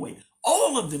prosper your way.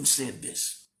 All of them said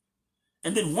this.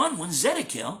 And then one,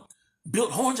 Zedekiah,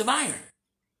 built horns of iron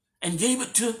and gave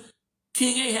it to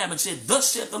King Ahab and said,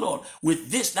 thus saith the Lord,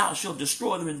 with this thou shalt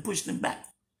destroy them and push them back.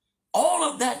 All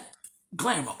of that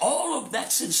glamour, all of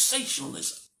that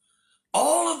sensationalism,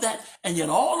 all of that, and yet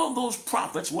all of those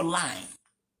prophets were lying.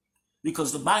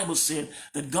 Because the Bible said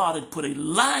that God had put a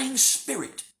lying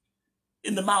spirit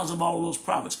in the mouths of all those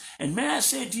prophets. And may I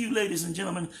say to you, ladies and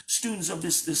gentlemen, students of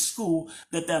this school,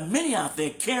 that there are many out there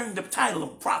carrying the title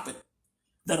of prophet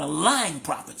that are lying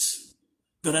prophets,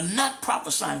 that are not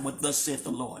prophesying what thus saith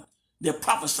the Lord. They're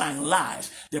prophesying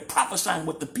lies. They're prophesying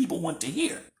what the people want to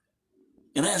hear.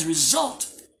 And as a result,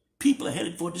 people are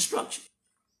headed for destruction.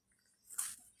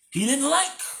 He didn't like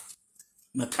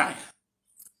Micaiah.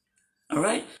 All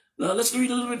right? Now, let's read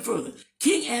a little bit further.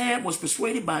 King Ahab was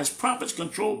persuaded by his prophets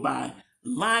controlled by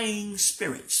lying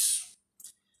spirits.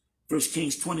 1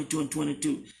 Kings 22 and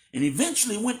 22. And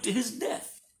eventually went to his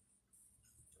death.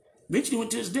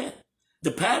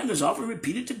 The pattern is often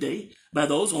repeated today by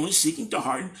those only seeking to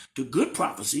hearken to good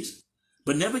prophecies,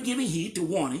 but never giving heed to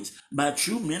warnings by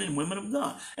true men and women of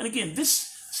God. And again,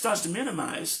 this starts to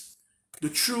minimize the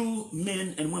true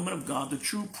men and women of God, the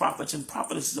true prophets and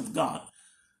prophetesses of God.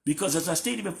 Because as I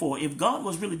stated before, if God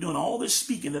was really doing all this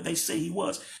speaking that they say he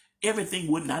was,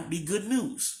 everything would not be good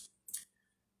news.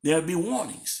 There would be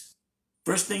warnings.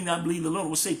 First thing I believe the Lord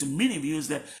will say to many of you is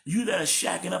that you that are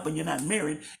shacking up and you're not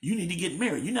married, you need to get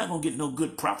married. You're not going to get no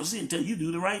good prophecy until you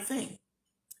do the right thing.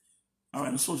 All right,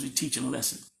 I'm supposed to be teaching a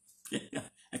lesson.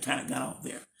 I kind of got off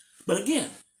there. But again,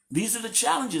 these are the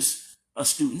challenges,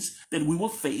 students, that we will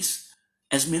face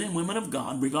as men and women of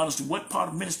God, regardless of what part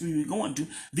of ministry you're going to.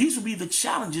 These will be the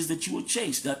challenges that you will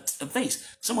face.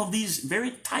 Some of these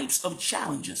very types of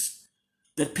challenges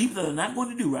that people that are not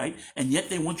going to do right, and yet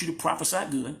they want you to prophesy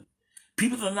good.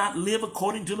 People that will not live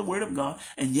according to the word of God,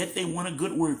 and yet they want a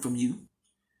good word from you.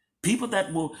 People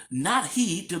that will not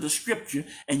heed to the scripture,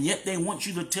 and yet they want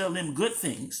you to tell them good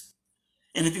things.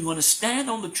 And if you're going to stand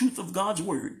on the truth of God's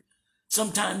word,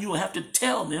 sometimes you will have to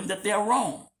tell them that they're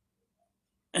wrong.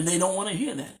 And they don't want to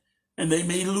hear that. And they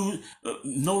may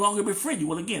no longer befriend you.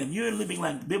 Well, again, if you're living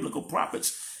like biblical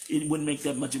prophets, it wouldn't make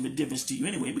that much of a difference to you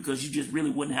anyway, because you just really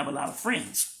wouldn't have a lot of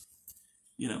friends.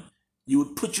 You know, you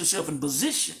would put yourself in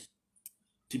position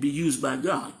to be used by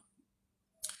God.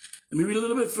 Let me read a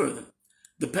little bit further.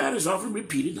 The pattern is often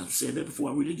repeated. I've said that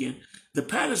before. I read it again. The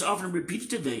pattern is often repeated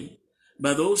today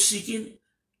by those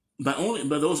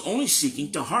only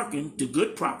seeking to hearken to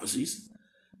good prophecies,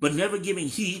 but never giving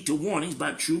heed to warnings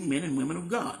by true men and women of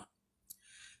God.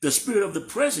 The spirit of the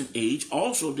present age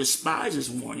also despises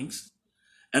warnings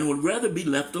and would rather be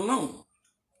left alone.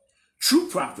 True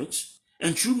prophets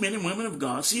and true men and women of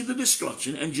God see the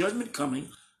destruction and judgment coming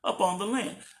upon the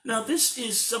land. Now, this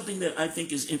is something that I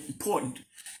think is important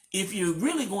if you're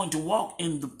really going to walk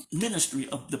in the ministry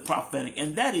of the prophetic,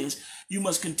 and that is, you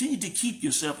must continue to keep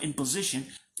yourself in position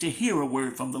to hear a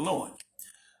word from the Lord.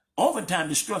 Oftentimes,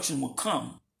 destruction will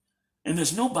come, and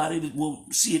there's nobody that will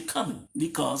see it coming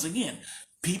because, again,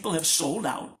 people have sold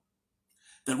out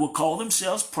that will call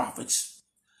themselves prophets,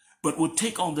 but will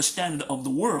take on the standard of the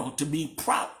world to be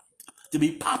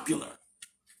popular.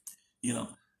 You know,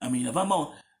 I mean, if I'm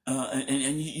on,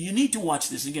 and you need to watch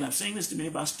this. Again, I'm saying this to many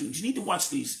of our students. You need to watch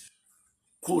these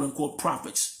quote-unquote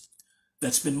prophets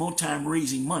that spend more time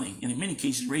raising money, and in many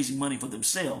cases raising money for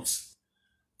themselves,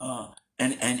 and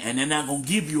they're not going to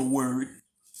give you a word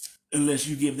unless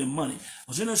you give them money. I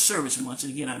was in a service once,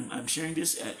 and again, I'm sharing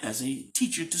this as a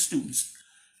teacher to students.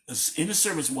 I was in a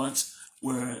service once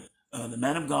where the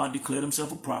man of God declared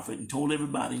himself a prophet and told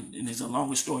everybody, and there's a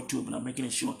longer story to it, but I'm making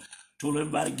it short, told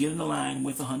everybody get in the line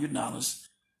with $100.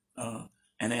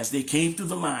 And as they came through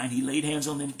the line, he laid hands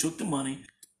on them, took the money,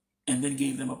 and then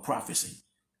gave them a prophecy.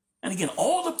 And again,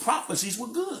 all the prophecies were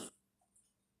good.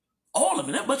 All of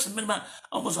them. That must have been about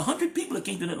almost 100 people that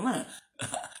came to that line.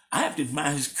 I have to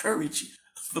admire his courage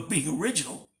for being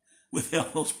original with all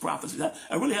those prophecies.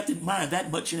 I really have to admire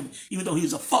that much in him, even though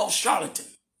he's a false charlatan.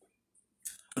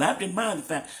 But I have to admire the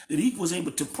fact that he was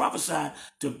able to prophesy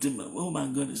to oh my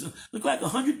goodness, look like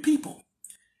 100 people.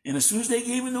 And as soon as they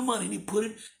gave him the money, and he put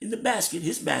it in the basket,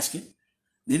 his basket,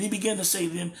 then he began to say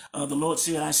to them, the Lord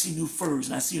said, I see new furs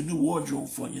and I see a new wardrobe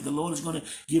for you. The Lord is going to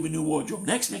give a new wardrobe.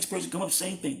 Next person come up,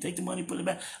 same thing. Take the money, put it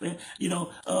back. You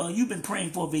know, you've been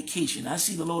praying for a vacation. I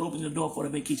see the Lord open the door for the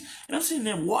vacation. And I'm sitting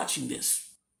there watching this.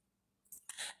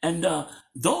 And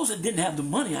those that didn't have the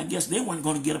money, I guess they weren't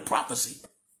going to get a prophecy.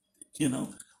 You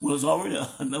know, well, there's already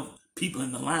enough people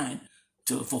in the line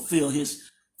to fulfill his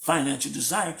financial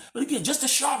desire. But again, just a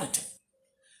charlatan.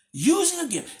 Using a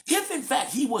gift. If in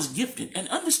fact he was gifted, and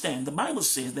understand the Bible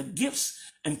says that gifts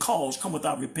and calls come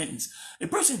without repentance. A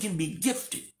person can be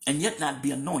gifted and yet not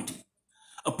be anointed.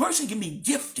 A person can be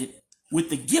gifted with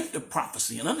the gift of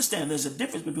prophecy. And understand there's a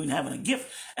difference between having a gift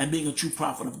and being a true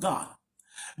prophet of God.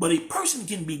 But a person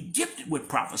can be gifted with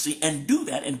prophecy and do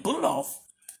that and pull it off,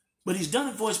 but he's done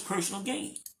it for his personal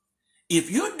gain.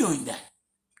 If you're doing that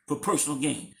for personal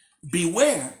gain,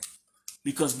 beware,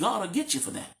 because God will get you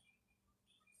for that.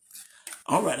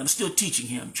 All right, I'm still teaching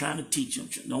here. I'm trying to teach.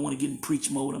 I don't want to get in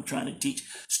preach mode. I'm trying to teach.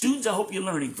 Students, I hope you're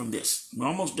learning from this. We're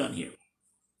almost done here.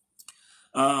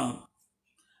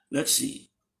 Let's see.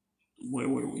 Where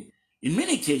were we? In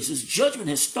many cases, judgment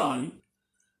has started,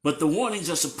 but the warnings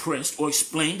are suppressed or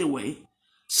explained away,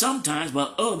 sometimes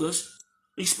by others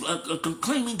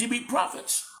claiming to be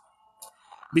prophets.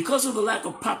 Because of the lack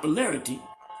of popularity,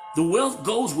 the wealth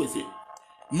goes with it.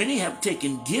 Many have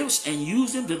taken gifts and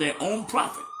used them to their own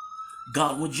profit.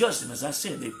 God will judge them. As I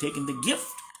said, they've taken the gift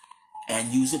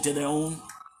and used it to their own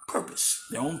purpose,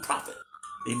 their own profit.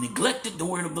 They neglected the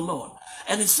word of the Lord.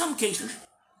 And in some cases,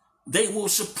 they will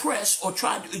suppress or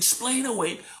try to explain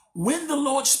away when the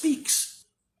Lord speaks.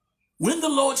 When the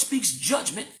Lord speaks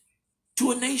judgment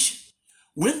to a nation.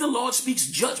 When the Lord speaks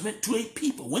judgment to a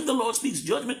people. When the Lord speaks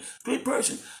judgment to a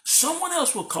person. Someone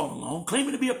else will come along,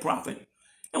 claiming to be a prophet,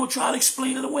 and will try to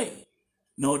explain it away.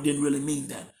 No, it didn't really mean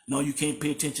that. No, you can't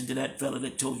pay attention to that fella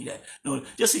that told you that. No,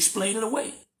 just explain it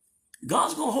away.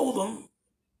 God's going to hold them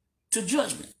to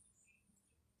judgment.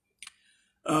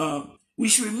 We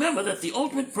should remember that the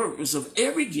ultimate purpose of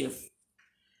every gift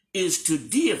is to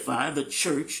deify the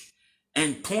church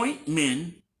and point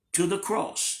men to the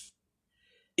cross.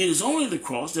 It is only the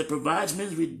cross that provides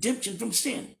men's redemption from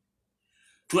sin.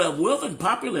 To have wealth and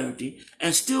popularity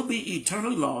and still be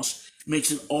eternally lost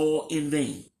makes it all in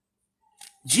vain.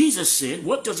 Jesus said,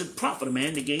 what does it profit a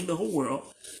man to gain the whole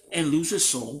world and lose his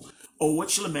soul? Or what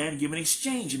shall a man give in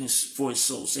exchange for his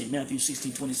soul? St. Matthew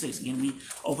 16:26. Again, we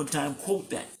oftentimes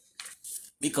quote that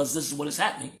because this is what is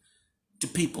happening to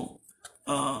people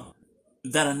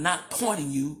that are not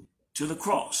pointing you to the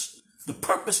cross. The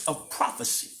purpose of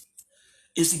prophecy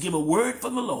is to give a word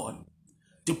from the Lord,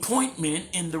 to point men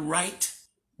in the right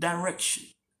direction,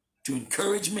 to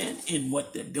encourage men in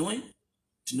what they're doing,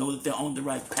 to know that they're on the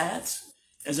right paths.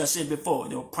 As I said before,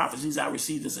 there were prophecies I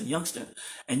received as a youngster.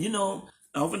 And you know,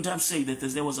 I oftentimes say that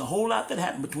there was a whole lot that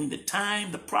happened between the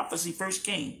time the prophecy first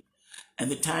came and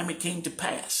the time it came to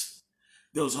pass.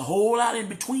 There was a whole lot in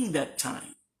between that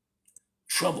time.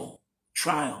 Trouble,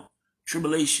 trial,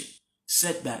 tribulation,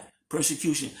 setback,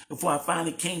 persecution, before I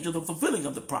finally came to the fulfilling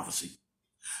of the prophecy.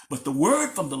 But the word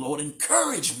from the Lord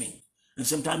encouraged me, and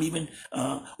sometimes even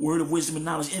word of wisdom and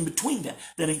knowledge in between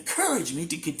that encouraged me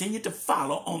to continue to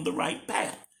follow on the right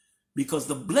path, because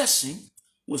the blessing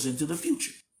was into the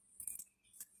future.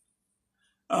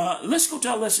 Let's go to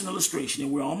our lesson illustration,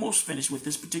 and we're almost finished with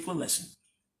this particular lesson.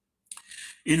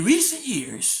 In recent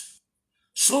years,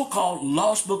 so-called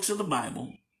lost books of the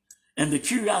Bible and the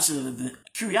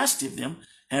curiosity of them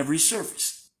have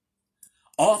resurfaced.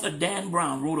 Author Dan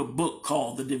Brown wrote a book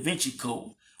called The Da Vinci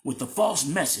Code with the false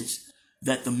message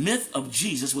that the myth of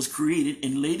Jesus was created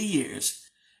in later years,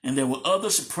 and there were other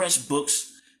suppressed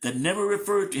books that never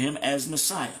referred to him as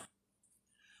Messiah.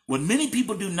 What many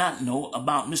people do not know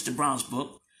about Mr. Brown's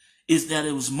book is that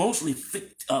it was mostly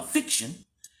fiction,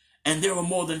 and there were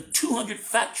more than 200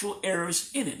 factual errors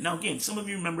in it. Now, again, some of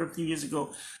you remember a few years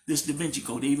ago, this Da Vinci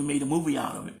Code, they even made a movie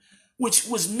out of it, which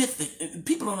was mythic.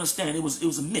 People don't understand, it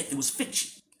was a myth, it was fiction.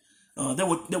 There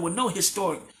were no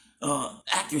historic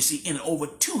accuracy in it, over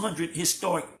 200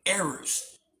 historic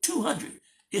errors. 200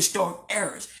 historic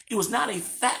errors. It was not a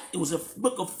fact, it was a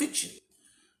book of fiction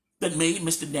that made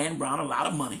Mr. Dan Brown a lot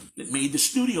of money, that made the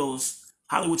studios,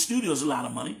 Hollywood studios, a lot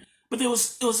of money, but it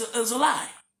was a lie.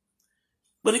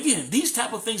 But again, these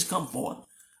type of things come forth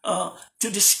to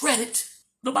discredit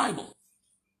the Bible.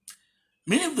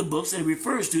 Many of the books that it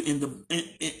refers to in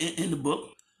the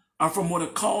book are from what are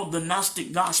called the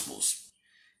Gnostic Gospels,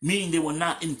 meaning they were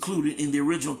not included in the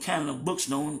original canon of books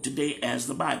known today as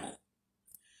the Bible.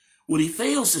 What he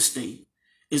fails to state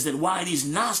is that why these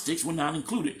Gnostics were not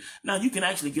included. Now, you can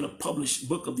actually get a published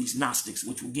book of these Gnostics,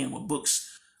 which again were books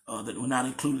that were not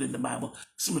included in the Bible,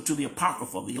 similar to the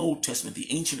Apocrypha, the Old Testament,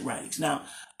 the ancient writings. Now,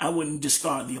 I wouldn't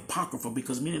discard the Apocrypha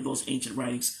because many of those ancient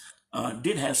writings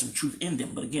did have some truth in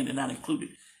them, but again, they're not included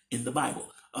in the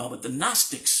Bible. But the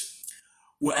Gnostics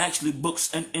were actually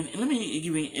books, and let me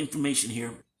give you information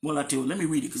here. Well, I tell you, let me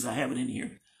read it because I have it in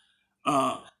here.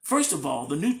 First of all,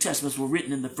 the New Testaments were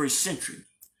written in the first century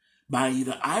by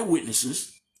either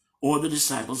eyewitnesses or the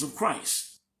disciples of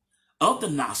Christ. Of the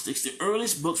Gnostics, the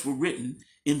earliest books were written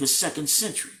in the 2nd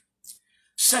century.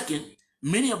 Second,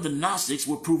 many of the Gnostics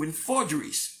were proven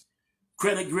forgeries,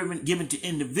 credit given to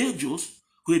individuals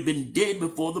who had been dead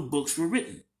before the books were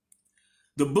written.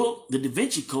 The book, the Da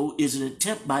Vinci Code, is an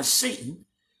attempt by Satan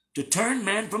to turn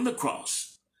man from the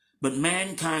cross, but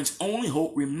mankind's only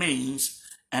hope remains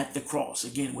at the cross.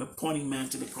 Again, we're pointing man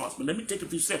to the cross. But let me take a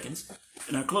few seconds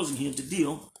in our closing here to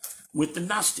deal with the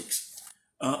Gnostics.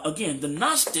 Again, the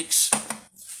Gnostics,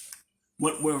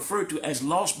 what were referred to as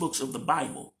lost books of the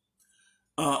Bible,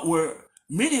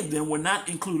 many of them were not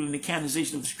included in the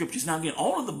canonization of the scriptures. Now, again,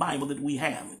 all of the Bible that we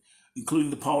have,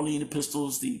 including the Pauline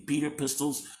epistles, the Peter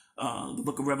epistles, the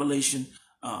book of Revelation,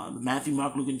 the Matthew,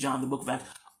 Mark, Luke, and John, the book of Acts,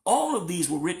 all of these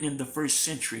were written in the 1st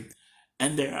century,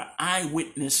 and they are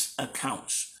eyewitness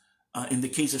accounts. In the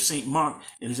case of St. Mark,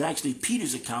 it is actually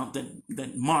Peter's account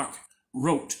that Mark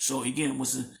wrote. So again, it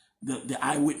was the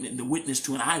eyewitness, the witness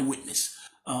to an eyewitness.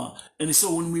 And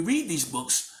so when we read these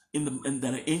books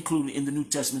that are included in the New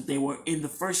Testament, they were in the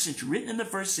 1st century, written in the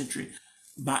 1st century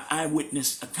by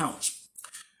eyewitness accounts.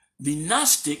 The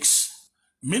Gnostics,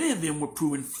 many of them were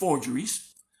proven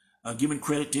forgeries, giving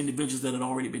credit to individuals that had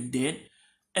already been dead,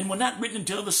 and were not written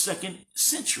until the 2nd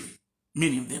century,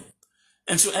 many of them.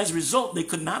 And so as a result, they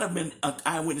could not have been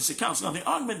eyewitness accounts. Now, the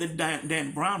argument that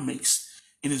Dan Brown makes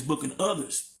in his book and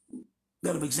others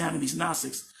that have examined these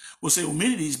Gnostics will say, well,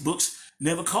 many of these books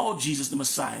never called Jesus the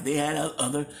Messiah. They had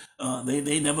other,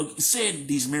 they never said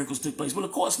these miracles took place. Well,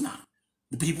 of course not.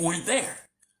 The people weren't there.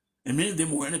 And many of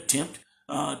them were an attempt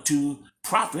to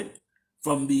profit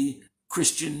from the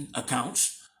Christian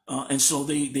accounts. And so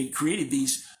they created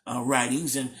these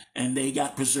writings and they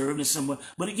got preserved in some way.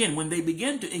 But again, when they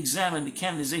began to examine the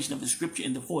canonization of the scripture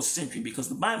in the 4th century, because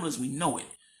the Bible as we know it,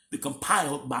 the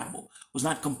compiled Bible, was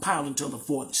not compiled until the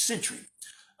 4th century.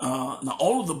 Now,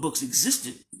 all of the books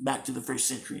existed back to the 1st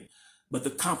century, but the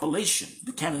compilation,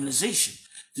 the canonization,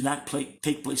 did not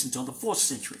take place until the 4th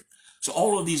century. So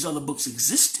all of these other books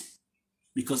existed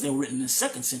because they were written in the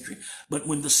 2nd century. But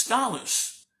when the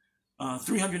scholars,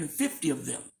 350 of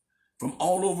them from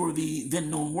all over the then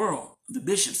known world, the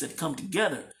bishops that come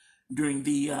together during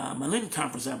the Malin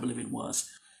Conference, I believe it was,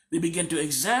 they began to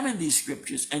examine these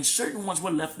scriptures, and certain ones were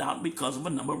left out because of a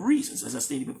number of reasons. As I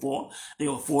stated before, they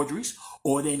were forgeries,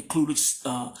 or they included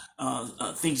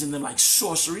things in them like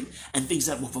sorcery and things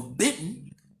that were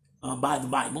forbidden by the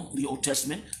Bible, the Old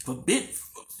Testament, forbid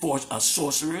for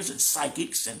sorcerers and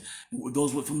psychics and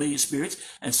those with familiar spirits,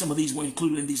 and some of these were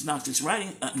included in these Gnostic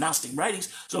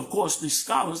writings. So, of course, the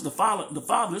scholars, the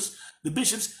fathers, the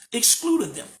bishops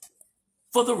excluded them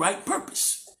for the right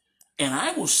purpose. And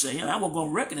I will say, and I will go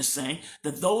on record as saying,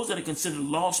 that those that are considered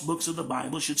lost books of the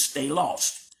Bible should stay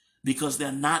lost because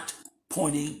they're not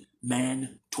pointing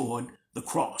man toward the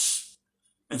cross.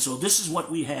 And so this is what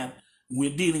we have.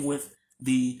 We're dealing with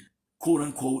the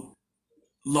quote-unquote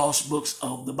lost books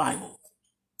of the Bible.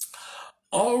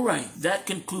 All right, that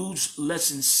concludes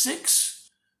lesson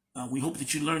 6. We hope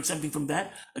that you learned something from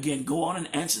that. Again, go on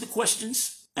and answer the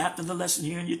questions after the lesson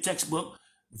here in your textbook.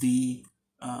 The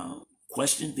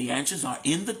answers are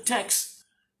in the text.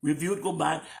 Review it, go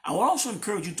by it. I will also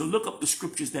encourage you to look up the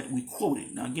scriptures that we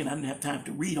quoted. Now, again, I didn't have time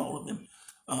to read all of them,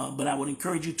 but I would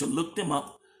encourage you to look them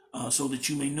up so that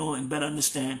you may know and better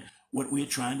understand what we're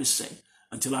trying to say.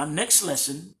 Until our next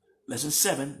lesson, lesson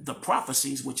 7, the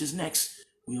prophecies, which is next,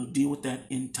 we'll deal with that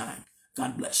in time.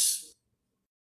 God bless.